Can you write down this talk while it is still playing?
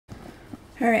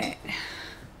Alright,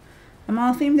 I'm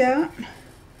all themed out.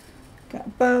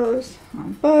 Got bows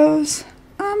on bows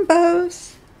on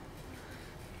bows.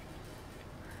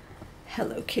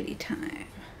 Hello Kitty time.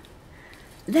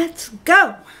 Let's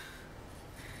go!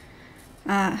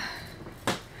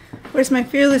 Where's my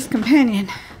fearless companion?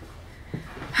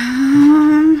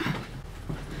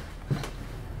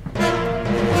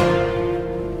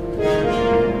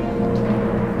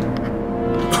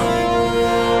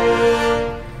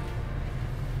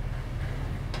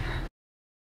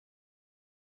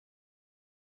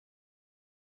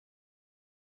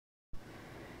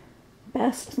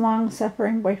 Best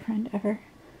long-suffering boyfriend ever.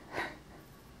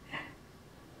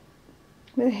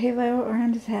 With a halo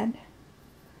around his head.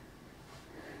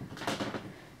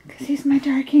 'Cause he's my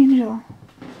dark angel.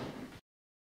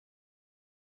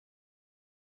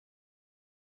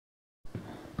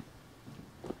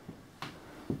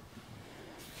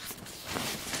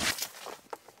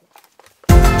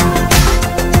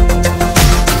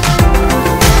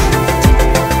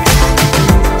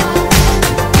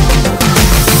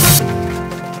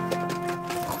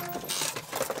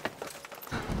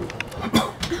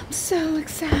 I'm so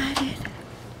excited.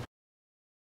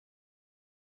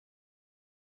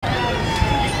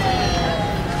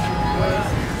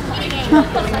 So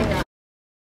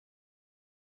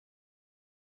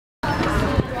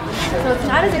it's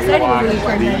not as exciting as the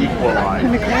unicorn then.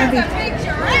 I'm a crabby.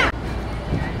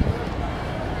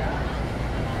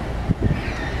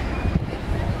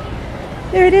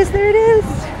 There it is, there it is.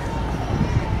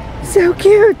 So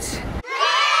cute.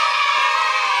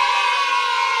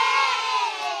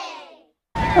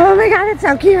 Oh my god, it's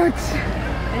so cute.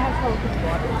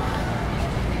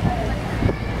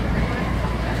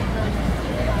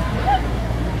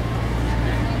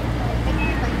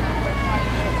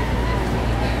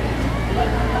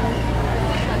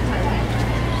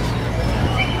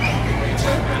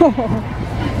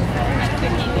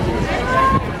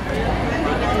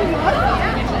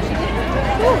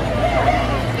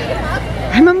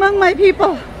 I'm among my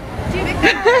people.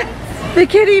 The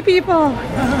kitty people.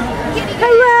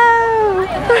 Hello.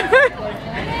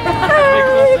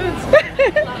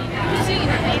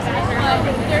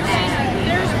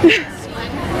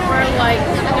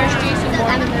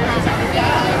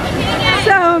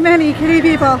 So many kitty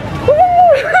people.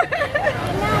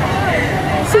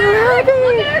 So happy!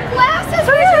 Their glasses!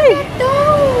 Hi! No!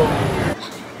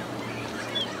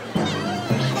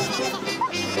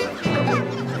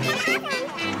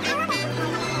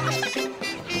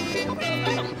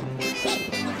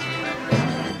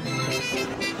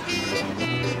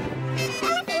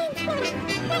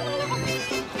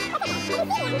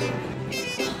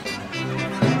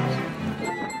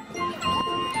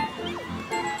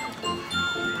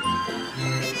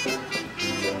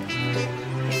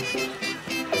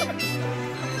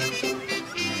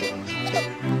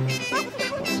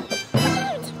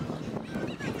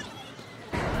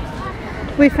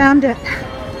 We found it.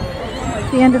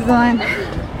 The end of the line.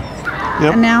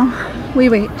 Yep. And now we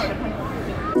wait.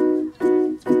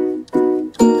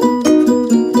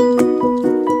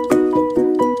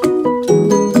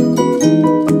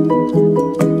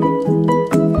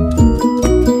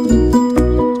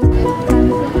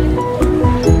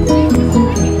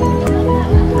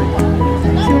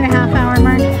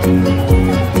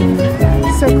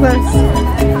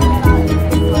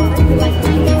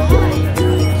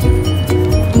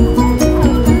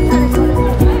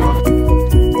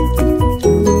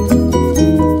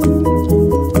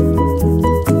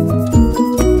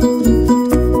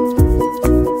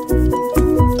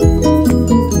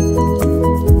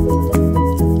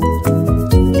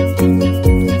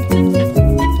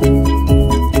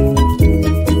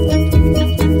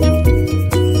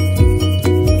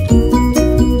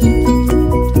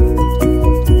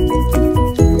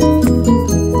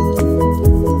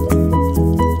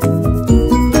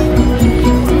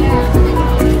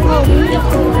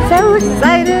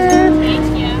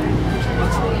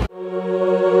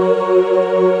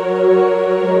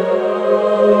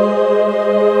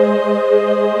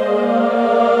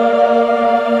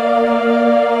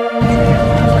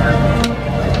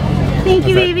 Thank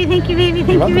you, baby. Thank you, baby.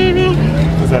 Thank you, baby.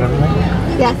 Is that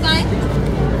everything? Yes.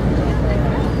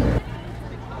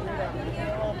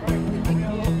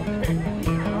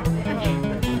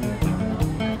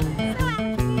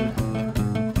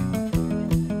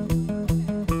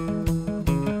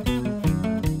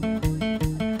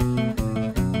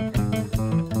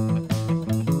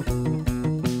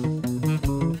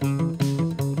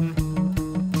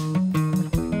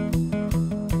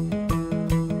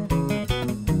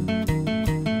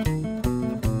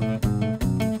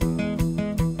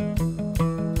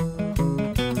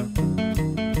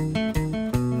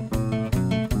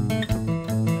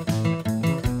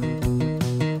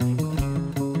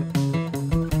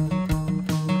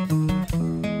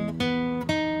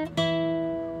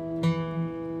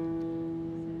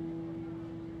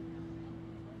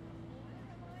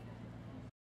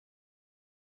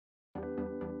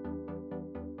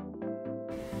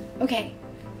 Okay,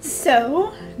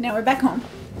 so now we're back home.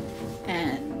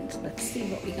 And let's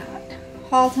see what we got.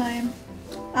 Haul time.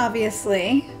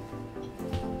 Obviously.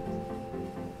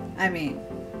 I mean,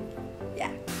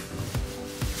 yeah.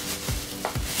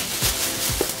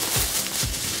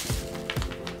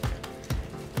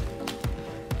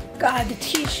 Got the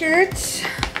t-shirts.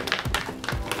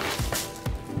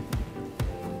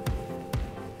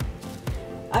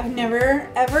 I've never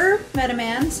ever met a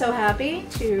man so happy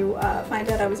to find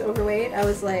out I was overweight. I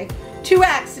was like,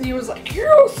 2X, and he was like,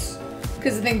 yes!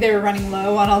 Because I think they were running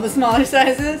low on all the smaller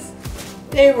sizes.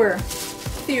 They were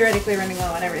theoretically running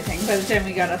low on everything by the time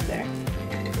we got up there.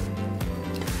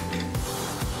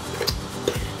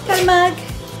 Got a mug.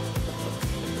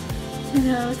 You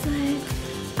know, it's like,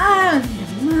 I don't need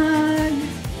a mug.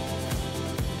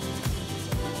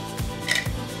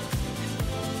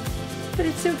 But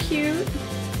it's so cute.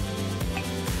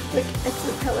 Look, it's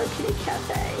the Hello Kitty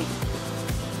Cafe.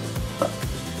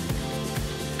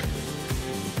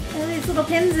 There are these little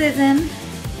pins in.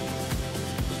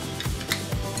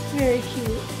 Very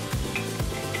cute.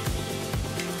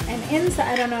 And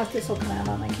inside, I don't know if this will come out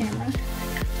on my camera.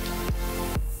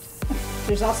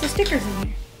 There's also stickers in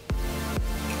here.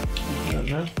 I don't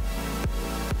know.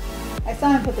 I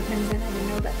saw him put the pins in. I didn't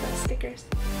know about the stickers.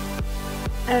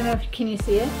 I don't know if can you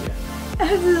see it? Yeah. It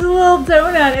has this little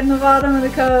donut in the bottom of the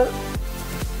cup.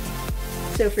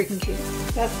 So freaking cute.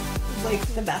 That's like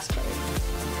the best part.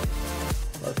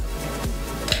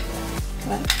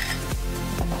 What?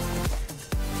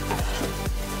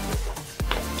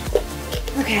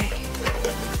 Okay.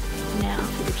 Now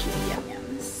for the cutie yum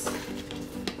yums.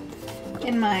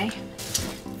 In my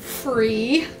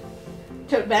free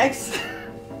tote bags.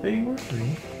 They were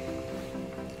free.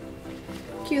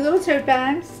 Cute little tote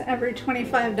bags. Every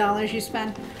 $25 you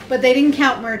spend, but they didn't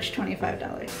count merch.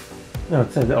 $25. No,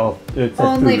 it said all. It said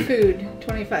Only food.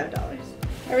 food. $25.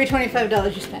 Every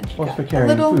 $25 you spend, you Well, got for a carrying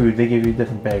little food, they gave you a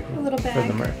different bag, a little for bag.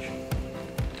 the merch.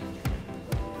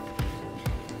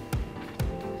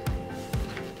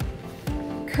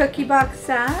 Cookie box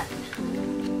set.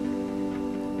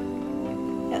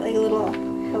 Got like a little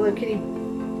Hello Kitty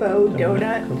bow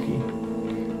donut. Cookie.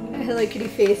 A Hello Kitty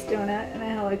face donut and a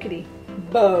Hello Kitty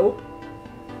bow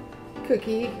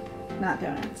cookie. Not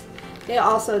donuts. They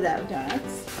also have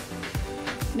donuts.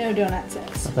 No donut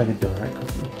sets. It's like a donut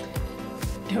cookie.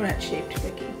 Donut shaped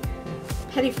cookie.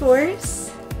 Petty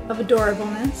Force of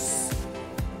adorableness.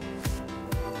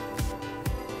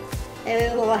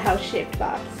 And a little house shaped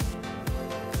box.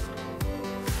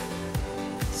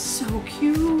 So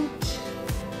cute.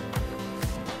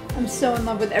 I'm so in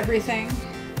love with everything.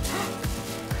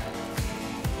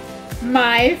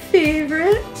 My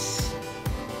favorite.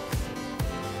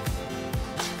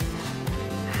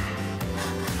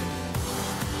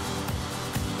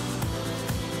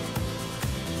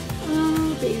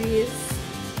 Oh, babies.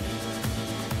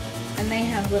 And they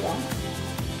have little.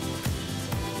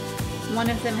 One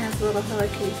of them has a little Hello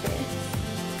Kitty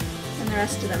face. And the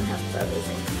rest of them have bows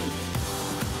and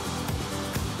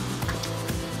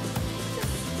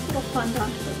little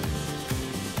fondant bows.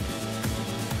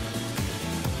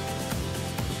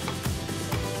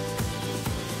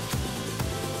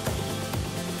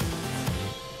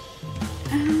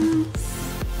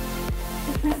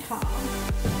 Different haul.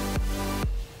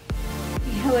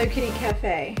 The Hello Kitty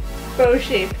Cafe.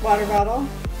 Bow-shaped water bottle.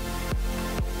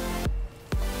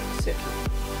 So cute.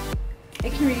 I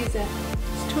can reuse it.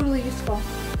 It's totally useful.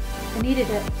 I needed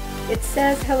it. It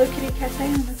says Hello Kitty Cafe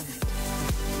on the side.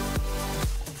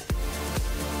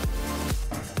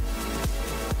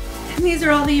 And these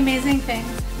are all the amazing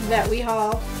things that we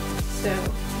haul. So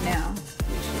now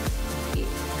we should eat.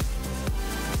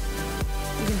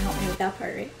 You can help me with that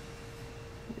part, right?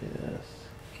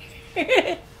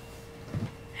 Yes.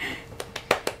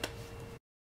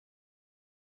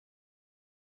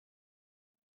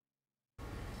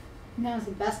 Now's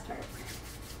the best part.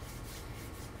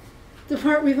 The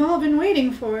part we've all been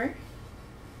waiting for.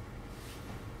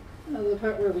 Oh, the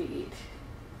part where we eat.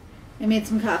 I made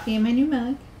some coffee in my new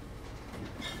mug.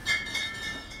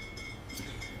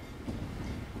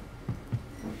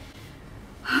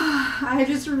 I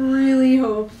just really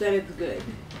hope that it's good.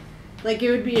 Like,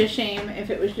 it would be a shame if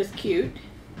it was just cute,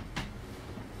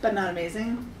 but not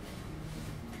amazing.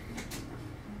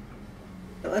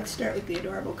 But let's start with the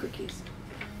adorable cookies.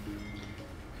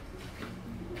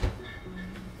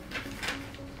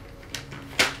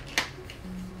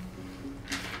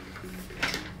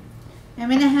 I'm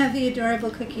gonna have the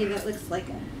adorable cookie that looks like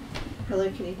a Hello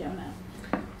Kitty donut.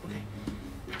 Okay.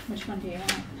 Which one do you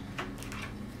want?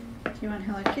 Do you want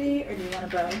Hello Kitty or do you want a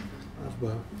bow?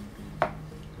 Well, I'm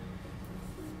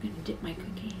gonna dip my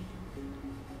cookie.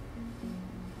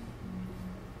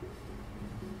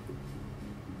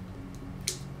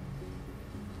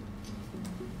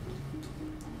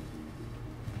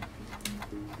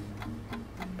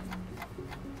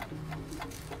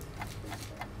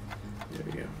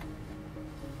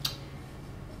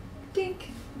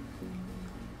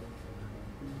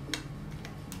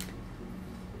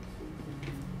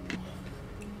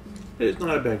 It's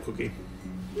not a bad cookie.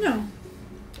 No.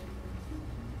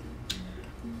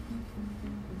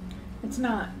 It's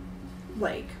not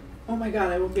like, oh my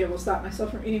god, I won't be able to stop myself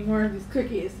from eating more of these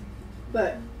cookies.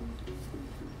 But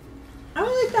I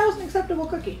would like that was an acceptable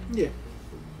cookie. Yeah.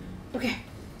 Okay.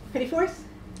 Ready for us?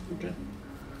 Okay.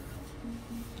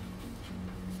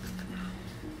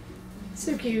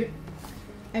 So cute.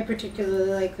 I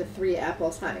particularly like the 3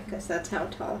 apples high because that's how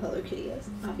tall Hello Kitty is,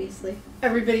 obviously.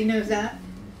 Everybody knows that.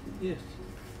 Yes.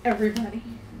 Everybody.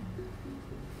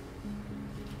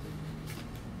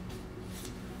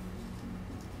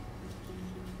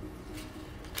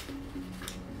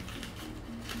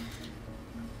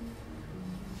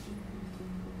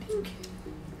 Pink.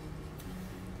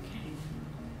 Okay.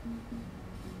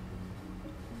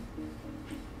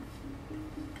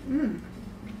 Mmm.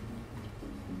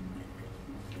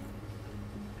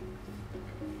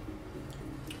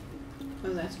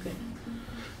 Oh, that's good.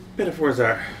 Metaphors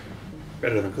are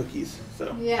better than cookies,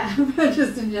 so. Yeah, but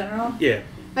just in general. Yeah.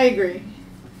 I agree.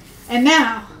 And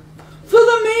now, for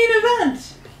the main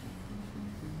event!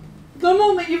 The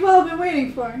moment you've all been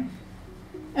waiting for.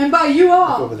 And by you Look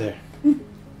all. over there.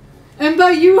 And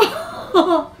by you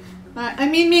all. I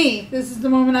mean me. This is the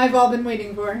moment I've all been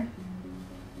waiting for.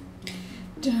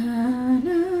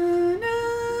 Da-na-na.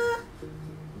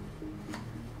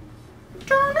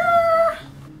 Da-na.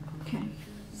 Okay,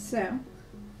 so.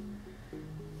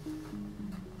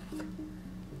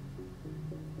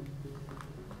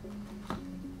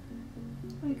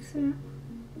 Like so.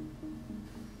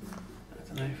 That's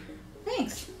a knife.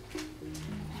 Thanks.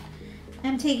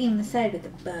 I'm taking the side with the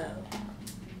bow.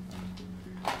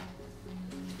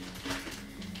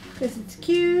 Because it's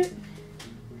cute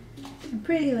and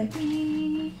pretty like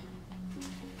me.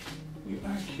 You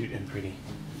are cute and pretty.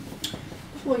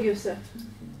 For you, sir.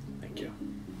 Thank you.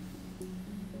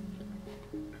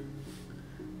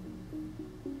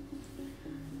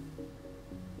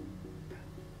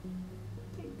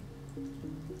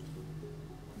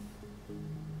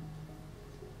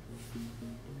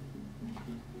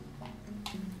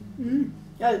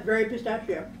 That is very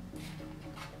pistachio.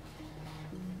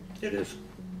 It is.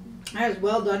 That is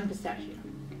well done pistachio.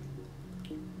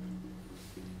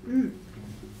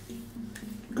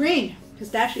 Green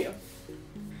pistachio.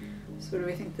 So what do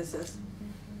we think this is?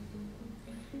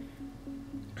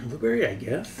 Blueberry, I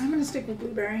guess. I'm gonna stick with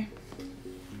blueberry.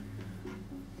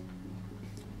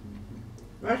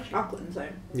 That's chocolate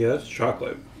inside. Yeah, that's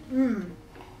chocolate.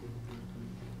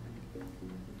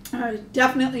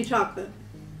 Definitely chocolate.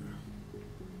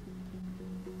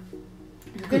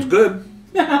 It's good.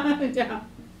 Yeah.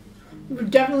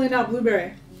 Definitely not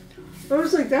blueberry. I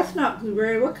was like, that's not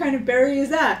blueberry. What kind of berry is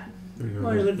that?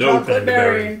 Or is it No chocolate kind of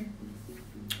berry?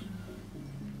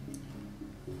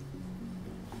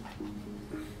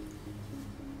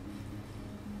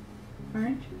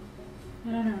 Orange?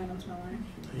 I don't know. I don't smell orange.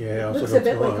 Yeah, I also Looks a don't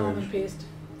bit smell like orange. almond paste.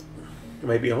 It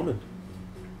might be almond.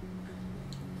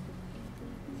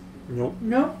 Nope.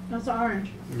 Nope, that's orange.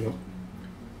 Nope.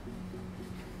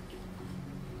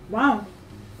 Wow.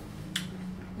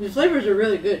 The flavors are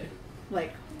really good.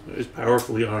 Like, It's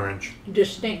powerfully orange.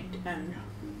 distinct and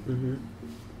Mm-hmm.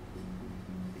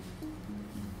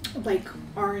 like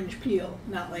orange peel,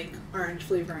 not like orange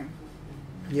flavoring.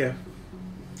 Yeah.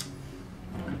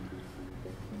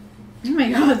 Oh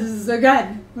my god, this is so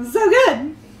good. This is so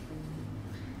good.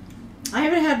 I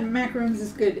haven't had macaroons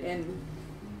this good in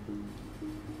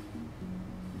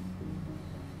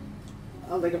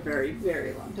like a very,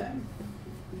 very long time.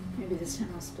 Maybe this time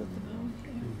I'll split the bow with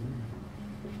you.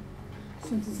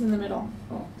 Since it's in the middle.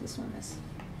 Oh, this one is.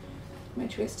 My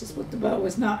choice to split the bow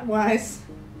was not wise.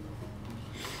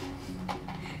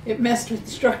 It messed with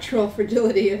the structural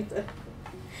fragility of the...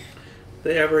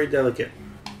 They are very delicate.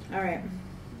 Alright.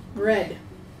 Red.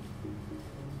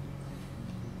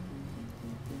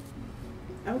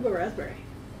 I would go raspberry.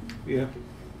 Yeah.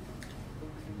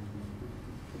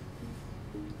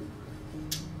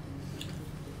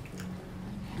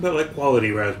 But like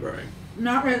quality raspberry.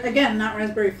 Not again, not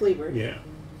raspberry flavored. Yeah.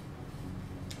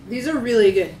 These are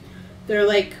really good. They're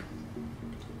like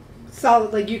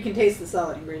solid, like you can taste the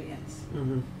solid ingredients.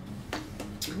 Mm-hmm.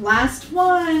 Last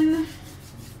one.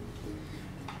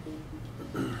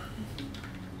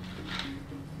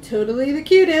 Totally the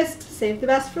cutest. Save the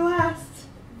best for last.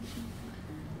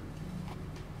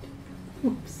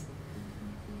 Oops.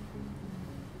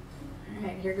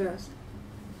 Alright, here goes.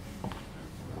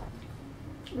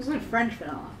 This is like French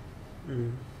vanilla.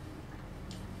 Mm.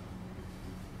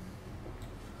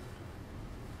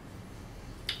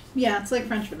 Yeah, it's like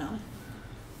French vanilla.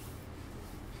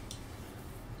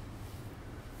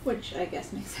 Which I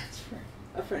guess makes sense for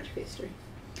a French pastry.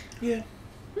 Yeah.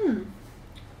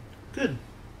 Good.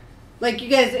 Like, you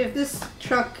guys, if this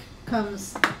truck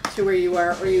comes to where you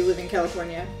are, or you live in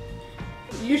California,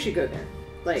 you should go there.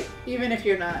 Like, even if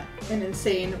you're not an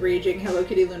insane, raging Hello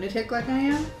Kitty lunatic like I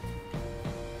am,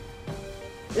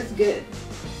 it's good.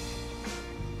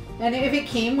 And if it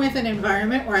came with an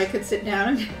environment where I could sit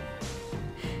down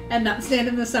and not stand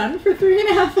in the sun for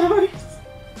 3.5 hours,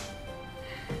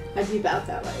 I'd be about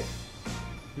that life.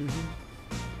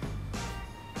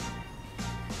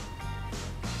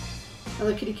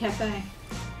 Hello Kitty Cafe.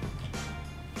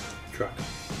 Truck.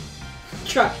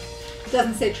 Truck.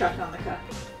 Doesn't say truck on the cup.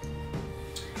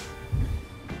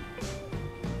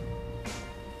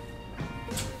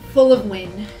 Full of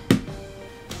wind.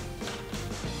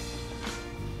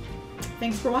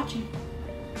 Thanks for watching.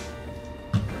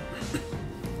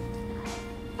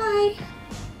 Bye.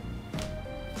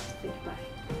 Say goodbye.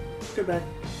 Goodbye.